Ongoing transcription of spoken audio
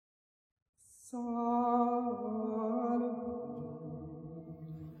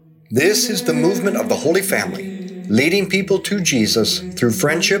This is the movement of the Holy Family, leading people to Jesus through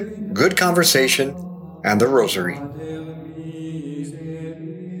friendship, good conversation, and the Rosary.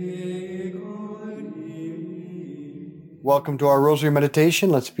 Welcome to our Rosary Meditation.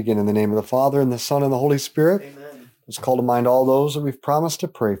 Let's begin in the name of the Father, and the Son, and the Holy Spirit. Amen. Let's call to mind all those that we've promised to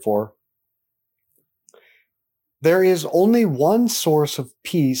pray for. There is only one source of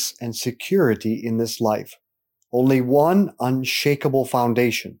peace and security in this life, only one unshakable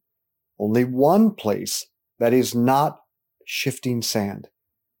foundation, only one place that is not shifting sand,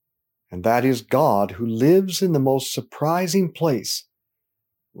 and that is God, who lives in the most surprising place,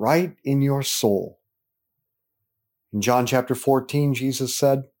 right in your soul. In John chapter 14, Jesus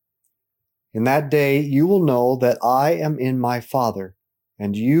said, "In that day you will know that I am in my Father,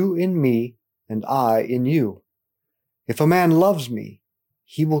 and you in me, and I in you. If a man loves me,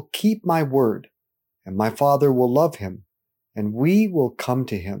 he will keep my word, and my Father will love him, and we will come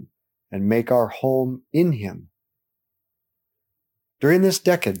to him and make our home in him." During this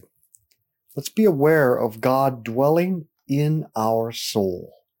decade, let's be aware of God dwelling in our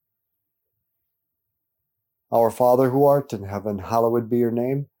soul. Our Father who art in heaven, hallowed be your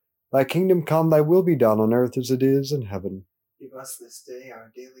name. Thy kingdom come, thy will be done on earth as it is in heaven. Give us this day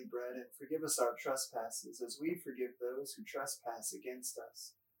our daily bread, and forgive us our trespasses, as we forgive those who trespass against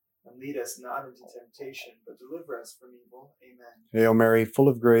us. And lead us not into temptation, but deliver us from evil. Amen. Hail Mary, full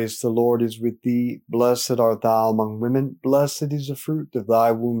of grace, the Lord is with thee. Blessed art thou among women. Blessed is the fruit of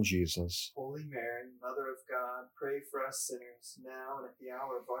thy womb, Jesus. Holy Mary, Mother of God, pray for us sinners, now and at the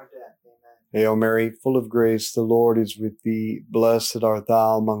hour of our death. Amen. Hail Mary, full of grace, the Lord is with thee. Blessed art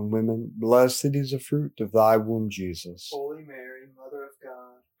thou among women. Blessed is the fruit of thy womb, Jesus. Holy Mary, Mother of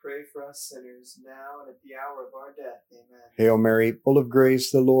God, pray for us sinners, now and at the hour of our death. Amen. Hail Mary, full of grace,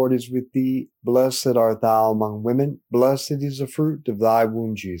 the Lord is with thee. Blessed art thou among women. Blessed is the fruit of thy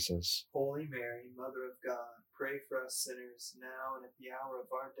womb, Jesus. Holy Mary, Mother of God, pray for us sinners, now and at the hour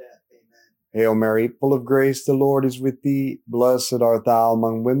of our death. Amen. Hail Mary, full of grace, the Lord is with thee. Blessed art thou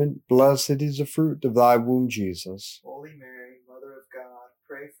among women. Blessed is the fruit of thy womb, Jesus. Holy Mary, Mother of God,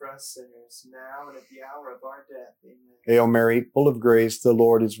 pray for us sinners, now and at the hour of our death. Amen. Hail Mary, full of grace, the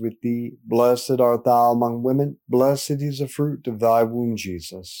Lord is with thee. Blessed art thou among women. Blessed is the fruit of thy womb,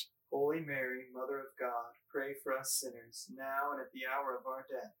 Jesus. Holy Mary, Mother of God, pray for us sinners, now and at the hour of our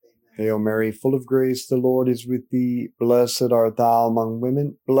death. Amen. Hail Mary, full of grace, the Lord is with thee. Blessed art thou among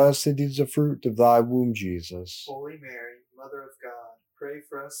women. Blessed is the fruit of thy womb, Jesus. Holy Mary, Mother of God, pray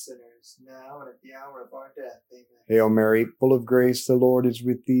for us sinners, now and at the hour of our death. Amen. Hail Mary, full of grace, the Lord is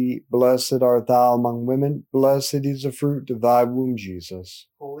with thee. Blessed art thou among women. Blessed is the fruit of thy womb, Jesus.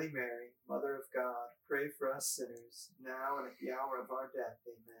 Holy Mary, Mother of God, pray for us sinners, now and at the hour of our death.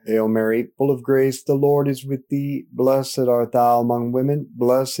 Amen. Hail Mary, full of grace, the Lord is with thee. Blessed art thou among women.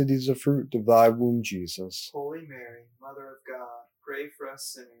 Blessed is the fruit of thy womb, Jesus. Holy Mary, Mother of God, pray for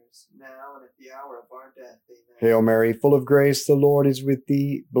us sinners, now and at the hour of our death. Amen. Hail Mary, full of grace, the Lord is with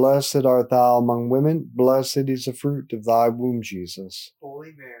thee. Blessed art thou among women. Blessed is the fruit of thy womb, Jesus.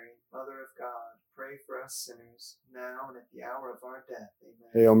 Holy Mary, Mother of God, pray for us sinners, now and at the hour of our death.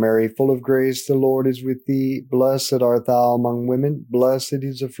 Amen. Hail Mary, full of grace, the Lord is with thee. Blessed art thou among women. Blessed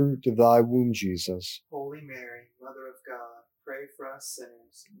is the fruit of thy womb, Jesus. Holy Mary, Mother of God, pray for us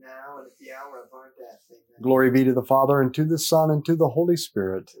sinners, now and at the hour of our death. Amen. Glory be to the Father, and to the Son, and to the Holy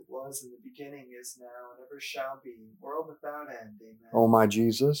Spirit. It was in the beginning, is now, and ever shall be, world without end. Amen. O my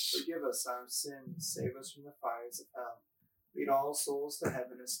Jesus, forgive us our sins, save us from the fires of hell. Lead all souls to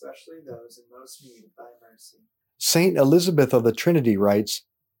heaven, especially those in most need of thy mercy. Saint Elizabeth of the Trinity writes,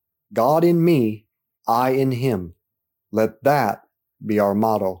 "God in me, I in him. Let that be our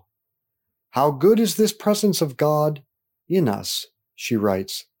motto." How good is this presence of God in us, she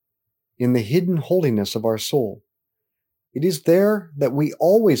writes, in the hidden holiness of our soul. It is there that we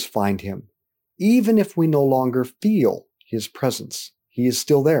always find him, even if we no longer feel his presence. He is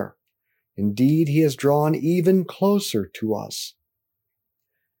still there. Indeed, he has drawn even closer to us.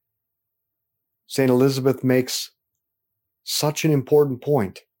 St. Elizabeth makes such an important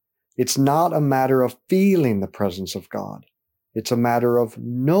point. It's not a matter of feeling the presence of God. It's a matter of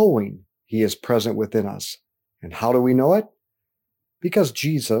knowing he is present within us. And how do we know it? Because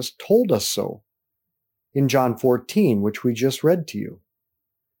Jesus told us so in John 14, which we just read to you.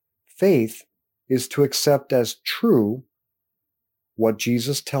 Faith is to accept as true what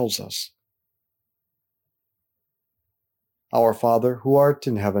Jesus tells us. Our Father, who art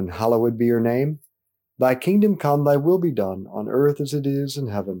in heaven, hallowed be your name. Thy kingdom come, thy will be done, on earth as it is in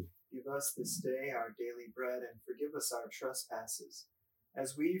heaven. Give us this day our daily bread, and forgive us our trespasses,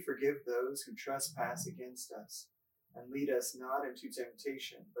 as we forgive those who trespass against us. And lead us not into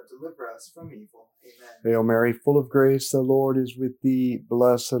temptation, but deliver us from evil. Amen. Hail Mary, full of grace, the Lord is with thee.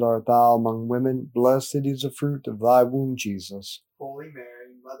 Blessed art thou among women. Blessed is the fruit of thy womb, Jesus. Holy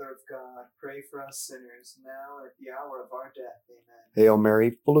Mary, Mother of God, pray for us sinners, now and at the hour of our death. Amen. Hail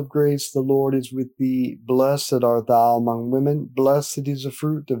Mary, full of grace, the Lord is with thee. Blessed art thou among women. Blessed is the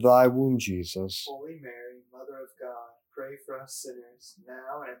fruit of thy womb, Jesus. Holy Mary, Mother of God, pray for us sinners,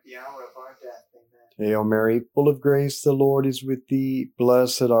 now and at the hour of our death. Amen. Hail Mary, full of grace, the Lord is with thee.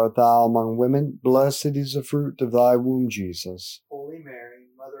 Blessed art thou among women. Blessed is the fruit of thy womb, Jesus. Holy Mary,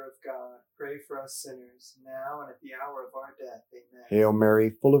 Mother of God, pray for us sinners, now and at the hour of our death. Amen. Hail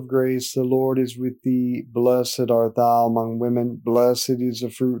Mary, full of grace, the Lord is with thee. Blessed art thou among women. Blessed is the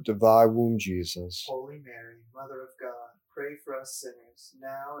fruit of thy womb, Jesus. Holy Mary, Mother of God, pray for us sinners,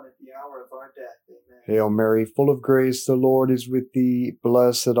 now and at the hour of our death. Amen. Hail Mary, full of grace, the Lord is with thee.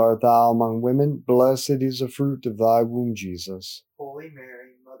 Blessed art thou among women. Blessed is the fruit of thy womb, Jesus. Holy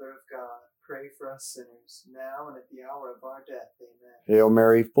Mary, Mother of God, pray for us sinners, now and at the hour of our death. Amen. Hail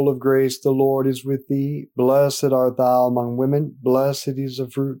Mary, full of grace, the Lord is with thee. Blessed art thou among women. Blessed is the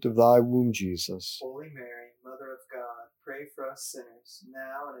fruit of thy womb, Jesus. Holy Mary, Mother of God, pray for us sinners,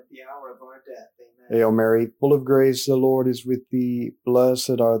 now and at the hour of our death. Amen. Hail Mary, full of grace, the Lord is with thee.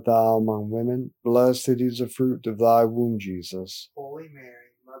 Blessed art thou among women. Blessed is the fruit of thy womb, Jesus. Holy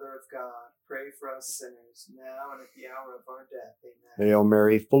Mary, Mother of God, pray for us sinners, now and at the hour of our death. Amen. Hail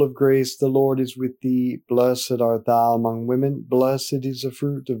Mary, full of grace, the Lord is with thee. Blessed art thou among women. Blessed is the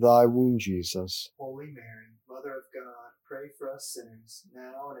fruit of thy womb, Jesus. Holy Mary, Mother of God, pray for us sinners,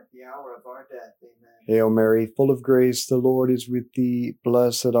 now and at the hour of our death. Amen. Hail Mary, full of grace, the Lord is with thee.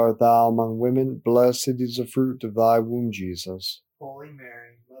 Blessed art thou among women. Blessed is the fruit of thy womb, Jesus. Holy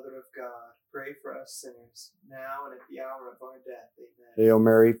Mary, Mother of God, pray for us sinners, now and at the hour of our death. Amen. Hail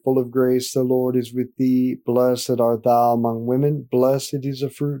Mary, full of grace, the Lord is with thee. Blessed art thou among women. Blessed is the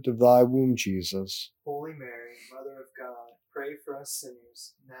fruit of thy womb, Jesus. Holy Mary, Mother of God, pray for us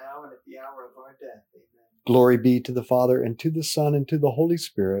sinners, now and at the hour of our death. Amen. Glory be to the Father, and to the Son, and to the Holy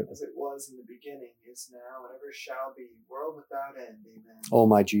Spirit. As it was in the beginning, is now, and ever shall be, world without end. Amen. O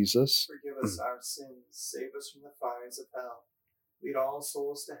my Jesus, forgive us our sins, save us from the fires of hell. Lead all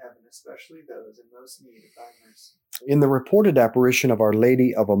souls to heaven, especially those in most need of thy mercy. in the reported apparition of Our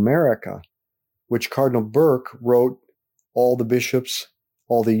Lady of America, which Cardinal Burke wrote all the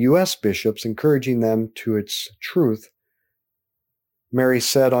U.S. bishops, encouraging them to its truth, Mary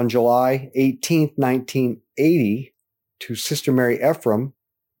said on July 18, 1980, to Sister Mary Ephraim,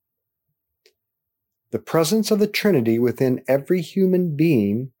 "The presence of the Trinity within every human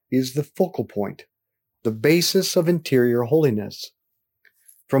being is the focal point, the basis of interior holiness.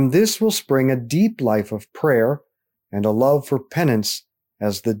 From this will spring a deep life of prayer and a love for penance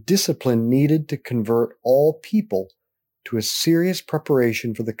as the discipline needed to convert all people to a serious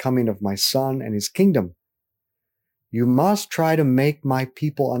preparation for the coming of my Son and his kingdom. You must try to make my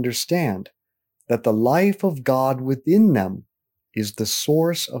people understand that the life of God within them is the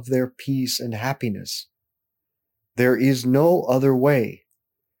source of their peace and happiness. There is no other way.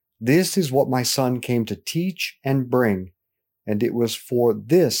 This is what my Son came to teach and bring, and it was for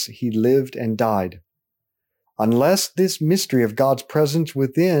this he lived and died. Unless this mystery of God's presence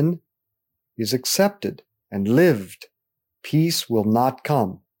within is accepted and lived, peace will not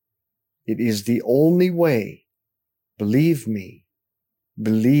come. It is the only way. Believe me,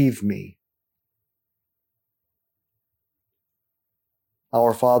 believe me."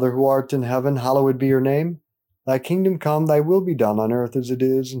 Our Father who art in heaven, hallowed be your name. Thy kingdom come, thy will be done on earth as it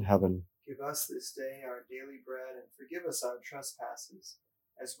is in heaven. Give us this day our daily bread, and forgive us our trespasses,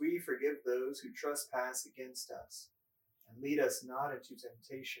 as we forgive those who trespass against us. And lead us not into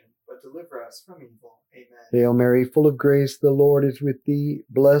temptation, but deliver us from evil. Amen. Hail Mary, full of grace, the Lord is with thee.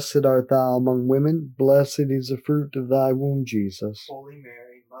 Blessed art thou among women. Blessed is the fruit of thy womb, Jesus. Holy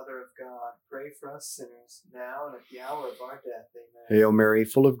Mary, Mother of God, pray for us sinners, now and at the hour of our death. Amen. Hail Mary,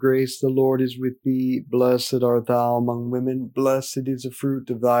 full of grace, the Lord is with thee. Blessed art thou among women. Blessed is the fruit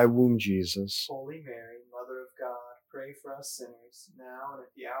of thy womb, Jesus. Holy Mary, Mother of God, pray for us sinners, now and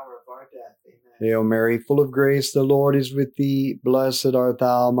at the hour of our death. Amen. Hail Mary, full of grace, the Lord is with thee. Blessed art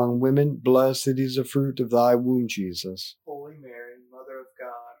thou among women. Blessed is the fruit of thy womb, Jesus. Holy Mary, Mother of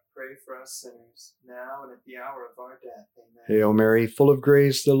God, pray for us sinners, now and at the hour of our death. Amen. Hail Mary, full of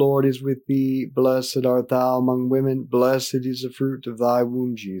grace, the Lord is with thee. Blessed art thou among women. Blessed is the fruit of thy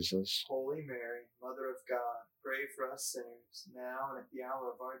womb, Jesus. Holy Mary, Mother of God, pray for us sinners, now and at the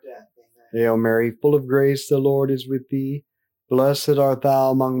hour of our death. Amen. Hail Mary, full of grace, the Lord is with thee. Blessed art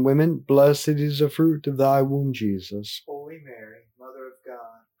thou among women. Blessed is the fruit of thy womb, Jesus. Holy Mary, Mother of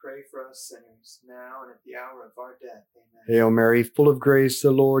us sinners, now and at the hour of our death. Amen. Hail Mary, full of grace,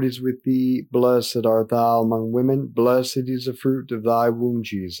 the Lord is with thee. Blessed art thou among women. Blessed is the fruit of thy womb,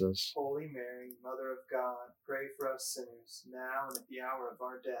 Jesus. Holy Mary, Mother of God, pray for us sinners, now and at the hour of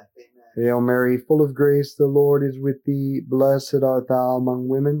our death. Amen. Hail Mary, full of grace, the Lord is with thee. Blessed art thou among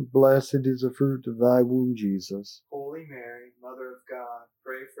women. Blessed is the fruit of thy womb, Jesus. Holy Mary, Mother of God,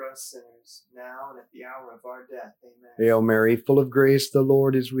 pray for us sinners, now and at the hour of our death. Amen. Hail Mary, full of grace, the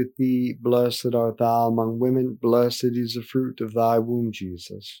Lord is with thee. Blessed art thou among women. Blessed is the fruit of thy womb,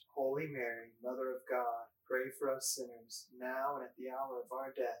 Jesus. Holy Mary, Mother of God, pray for us sinners, now and at the hour of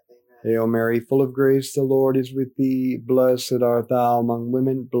our death. Amen. Hail Mary, full of grace, the Lord is with thee. Blessed art thou among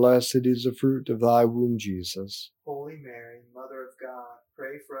women. Blessed is the fruit of thy womb, Jesus. Holy Mary, Mother of God,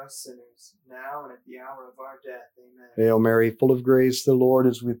 pray for us sinners, now and at the hour of our death. Amen. Hail Mary, full of grace, the Lord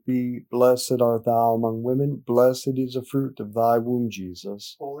is with thee. Blessed art thou among women. Blessed is the fruit of thy womb,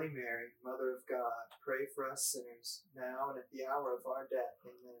 Jesus. Holy Mary, Mother of God, pray for us sinners, now and at the hour of our death.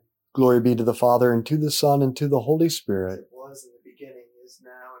 Amen. Glory be to the Father, and to the Son, and to the Holy As Spirit. it was in the beginning, is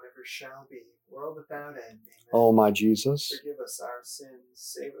now, and ever shall be, world without end. Amen. O my Jesus, forgive us our sins,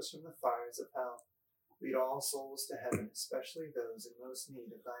 save us from the fires of hell. Lead all souls to heaven, especially those in most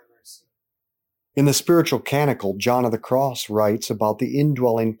need of thy mercy. in the spiritual canticle, John of the Cross writes about the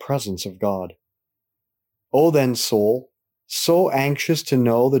indwelling presence of God. O then, soul, so anxious to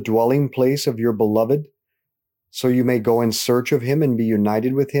know the dwelling place of your beloved, so you may go in search of him and be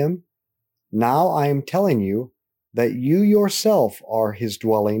united with him, now I am telling you that you yourself are his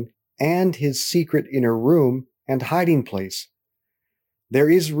dwelling and his secret inner room and hiding place. There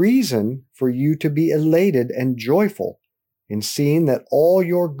is reason for you to be elated and joyful in seeing that all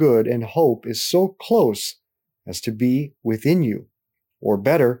your good and hope is so close as to be within you, or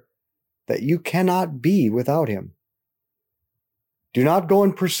better, that you cannot be without him. Do not go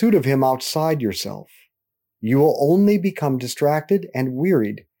in pursuit of him outside yourself. You will only become distracted and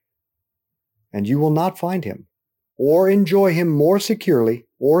wearied, and you will not find him, or enjoy him more securely,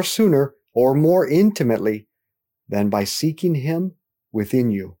 or sooner, or more intimately than by seeking him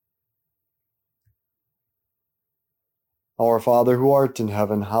within you. Our Father, who art in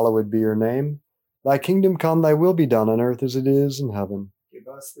heaven, hallowed be your name. Thy kingdom come, thy will be done on earth as it is in heaven. Give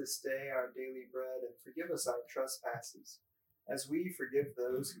us this day our daily bread, and forgive us our trespasses, as we forgive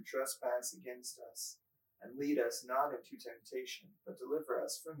those who trespass against us. And lead us not into temptation, but deliver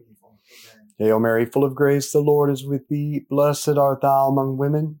us from evil. Amen. Hail Mary, full of grace, the Lord is with thee. Blessed art thou among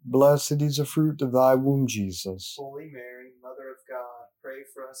women. Blessed is the fruit of thy womb, Jesus. Holy Mary, Mother of God, pray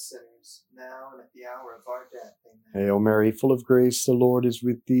for us sinners, now and at the hour of our death. Amen. Hail Mary, full of grace, the Lord is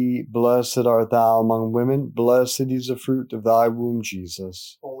with thee. Blessed art thou among women. Blessed is the fruit of thy womb,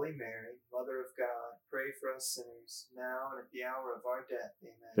 Jesus. Holy Mary, Mother of God, pray for us sinners, now and at the hour of our death.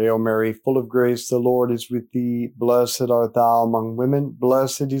 Amen. Hail Mary, full of grace, the Lord is with thee. Blessed art thou among women.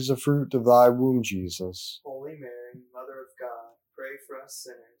 Blessed is the fruit of thy womb, Jesus. Holy Mary, Mother of God, pray for us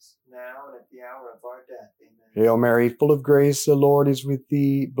sinners, now and at the hour of our death. Amen. Hail Mary, full of grace, the Lord is with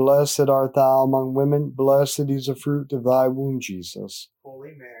thee. Blessed art thou among women. Blessed is the fruit of thy womb, Jesus.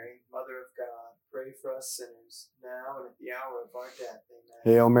 Holy Mary, Mother of God, pray for us sinners, now and at the hour of our death. Amen.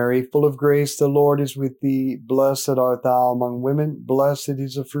 Hail Mary, full of grace, the Lord is with thee. Blessed art thou among women. Blessed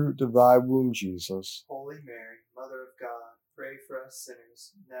is the fruit of thy womb, Jesus. Holy Mary, Mother of God, pray for us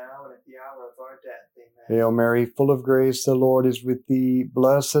sinners, now and at the hour of our death. Amen. Hail Mary, full of grace, the Lord is with thee.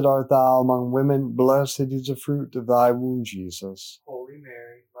 Blessed art thou among women. Blessed is the fruit of thy womb, Jesus. Holy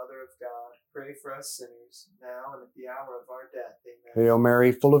Mary, Mother of God, pray for us sinners, now and at the hour of our death. Amen. Hail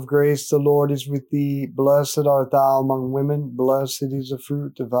Mary, full of grace, the Lord is with thee. Blessed art thou among women. Blessed is the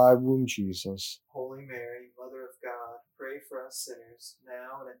fruit of thy womb, Jesus. Holy Mary, Mother of God, pray for us sinners,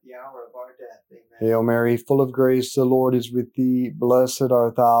 now and at the hour of our death. Amen. Hail Mary, full of grace, the Lord is with thee. Blessed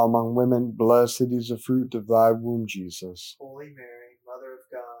art thou among women. Blessed is the fruit of thy womb, Jesus. Holy Mary, Mother of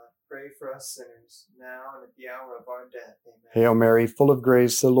God, pray for us sinners, now and at the hour of our death. Amen. Hail Mary, full of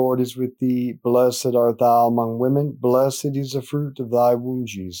grace, the Lord is with thee. Blessed art thou among women. Blessed is the fruit of thy womb,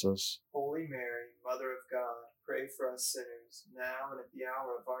 Jesus. Holy Mary, Mother of God, pray for us sinners, now and at the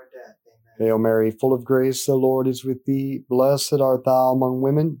hour of our death. Amen. Hail Mary, full of grace, the Lord is with thee. Blessed art thou among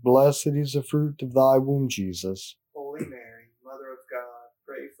women. Blessed is the fruit of thy womb, Jesus. Holy Mary, Mother of God,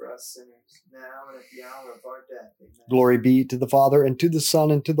 pray for us sinners, now and at the hour of our death. Amen. Glory be to the Father, and to the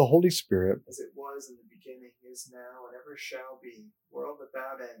Son, and to the Holy Spirit. As it was in the beginning, is now, and ever shall be, world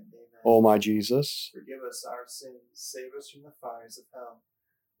without end. Amen. O my Jesus, forgive us our sins, save us from the fires of hell.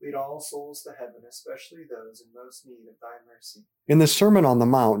 Lead all souls to heaven, especially those in most need of thy mercy. in the Sermon on the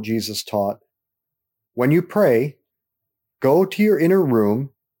Mount, Jesus taught, when you pray, go to your inner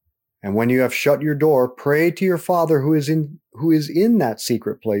room And when you have shut your door, pray to your Father who is in that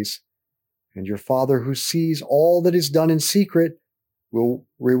secret place, and your Father who sees all that is done in secret will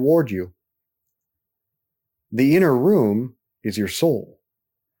reward you. The inner room is your soul.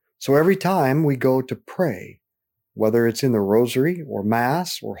 So every time we go to pray, whether it's in the rosary or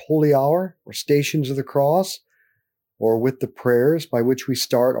Mass or Holy Hour or Stations of the Cross, or with the prayers by which we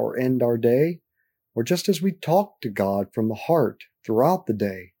start or end our day, or just as we talk to God from the heart throughout the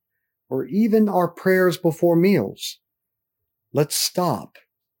day, or even our prayers before meals, let's stop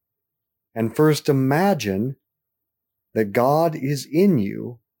and first imagine that God is in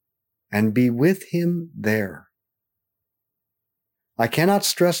you and be with Him there. I cannot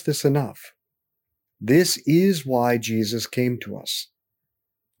stress this enough. This is why Jesus came to us.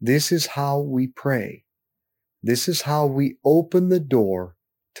 This is how we pray. This is how we open the door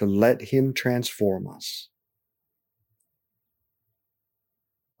to let Him transform us.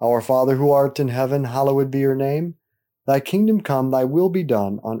 Our Father who art in heaven, hallowed be your name. Thy kingdom come, thy will be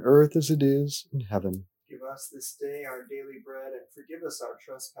done, on earth as it is in heaven. Give us this day our daily bread, and forgive us our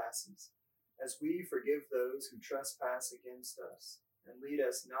trespasses, as we forgive those who trespass against us. And lead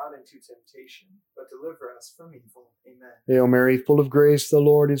us not into temptation, but deliver us from evil. Amen. Hail Mary, full of grace, the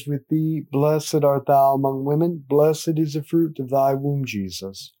Lord is with thee. Blessed art thou among women. Blessed is the fruit of thy womb,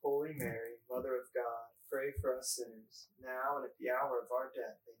 Jesus. Holy Mary, Mother of God, pray for us sinners, now and at the hour of our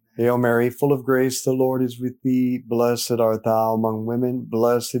death. Amen. Hail Mary, full of grace, the Lord is with thee. Blessed art thou among women.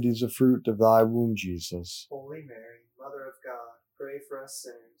 Blessed is the fruit of thy womb, Jesus. Holy Mary, Mother of God, pray for us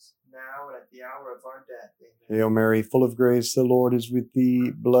sinners, now and at the hour of our death. Amen. Hail Mary, full of grace, the Lord is with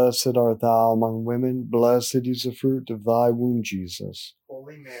thee. Blessed art thou among women. Blessed is the fruit of thy womb, Jesus.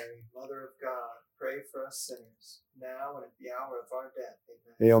 Holy Mary, Mother of God, pray for us sinners, now and at the hour of our death.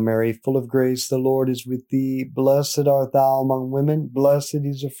 Amen. Hail Mary, full of grace, the Lord is with thee. Blessed art thou among women. Blessed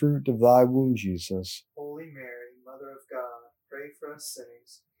is the fruit of thy womb, Jesus. Holy Mary, Mother of God, pray for us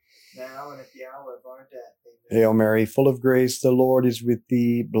sinners, now and at the hour of our death. Amen. Hail Mary, full of grace, the Lord is with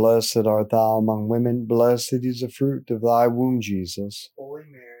thee. Blessed art thou among women. Blessed is the fruit of thy womb, Jesus. Holy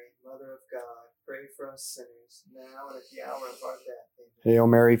Mary, Mother of God, pray for us sinners, now and at the hour of our death. Amen. Hail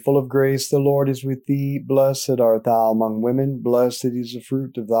Mary, full of grace, the Lord is with thee. Blessed art thou among women. Blessed is the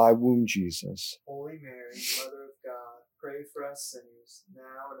fruit of thy womb, Jesus. Holy Mary, Mother of God, pray for us sinners,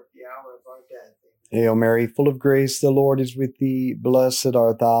 now and at the hour of our death. Amen. Hail Mary, full of grace, the Lord is with thee. Blessed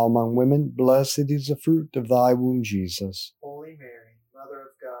art thou among women. Blessed is the fruit of thy womb, Jesus. Holy Mary, Mother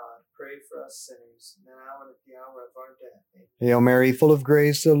of God, pray for us sinners, now and at the hour of our death. Amen. Hail Mary, full of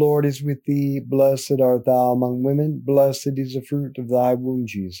grace, the Lord is with thee. Blessed art thou among women. Blessed is the fruit of thy womb,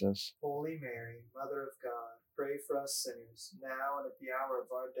 Jesus. Holy Mary, Mother of God, pray for us sinners, now and at the hour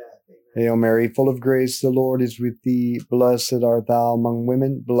of our death. Amen. Hail Mary, full of grace, the Lord is with thee. Blessed art thou among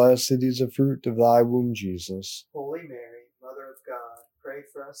women. Blessed is the fruit of thy womb, Jesus. Holy Mary, Mother of God, pray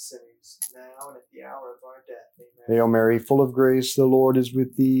for us sinners, now and at the hour of our death. Amen. Hail Mary, full of grace, the Lord is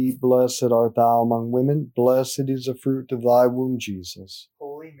with thee. Blessed art thou among women. Blessed is the fruit of thy womb, Jesus.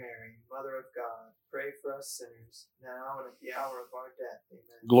 Holy Mary, Mother of God, pray for us sinners, now and at the hour of our death. Amen.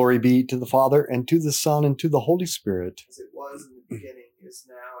 Glory be to the Father, and to the Son, and to the Holy Spirit. As it was in the beginning, is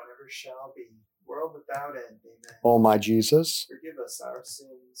now, and ever shall be, world without end. Amen. O my Jesus, forgive us our sins,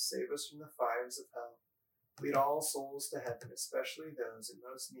 save us from the fires of hell. Lead all souls to heaven, especially those in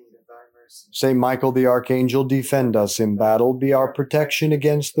most need of thy mercy. Saint Michael the Archangel, defend us in battle. Be our protection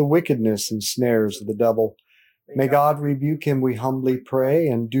against the wickedness and snares of the devil. May God rebuke him, we humbly pray,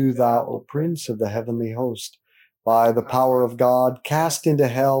 and do thou, O Prince of the heavenly host, by the power of God, cast into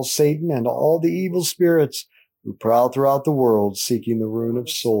hell Satan and all the evil spirits who prowl throughout the world, seeking the ruin of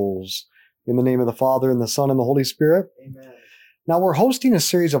souls. In the name of the Father, and the Son, and the Holy Spirit. Amen. Now, we're hosting a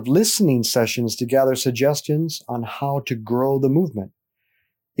series of listening sessions to gather suggestions on how to grow the movement.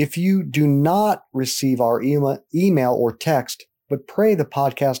 If you do not receive our email or text, but pray the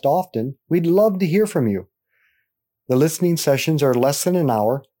podcast often, we'd love to hear from you. The listening sessions are less than an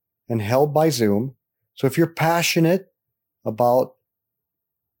hour and held by Zoom. So if you're passionate about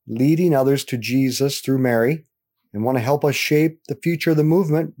leading others to Jesus through Mary and want to help us shape the future of the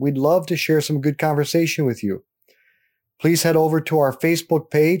movement, we'd love to share some good conversation with you. Please head over to our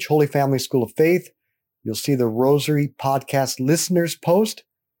Facebook page, Holy Family School of Faith. You'll see the Rosary Podcast listeners post.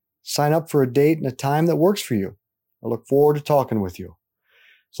 Sign up for a date and a time that works for you. I look forward to talking with you.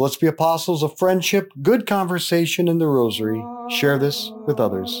 So let's be apostles of friendship, good conversation in the Rosary. Share this with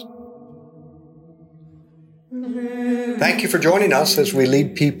others. Thank you for joining us as we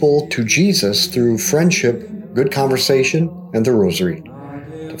lead people to Jesus through friendship, good conversation, and the Rosary.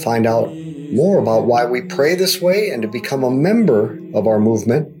 To find out more about why we pray this way and to become a member of our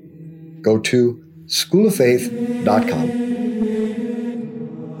movement, go to schooloffaith.com.